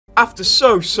after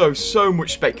so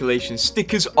much speculation,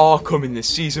 stickers are coming this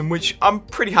season, which I'm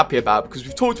pretty happy about because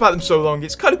we've talked about them so long,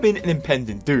 it's kind of been an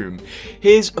impending doom.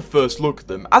 Here's a first look at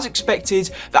them. As expected,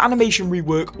 the animation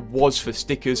rework was for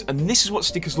stickers, and this is what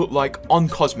stickers look like on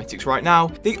cosmetics right now.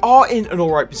 They are in an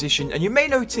alright position, and you may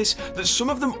notice that some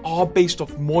of them are based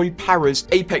off Moi Para's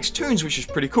Apex Toons, which is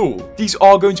pretty cool. These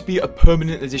are going to be a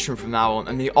permanent addition from now on,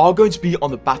 and they are going to be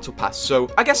on the Battle Pass, so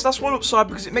I guess that's one upside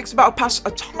because it makes the Battle Pass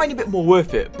a tiny bit more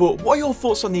worth it. But what are your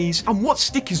thoughts on these, and what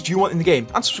stickers do you want in the game?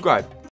 And subscribe.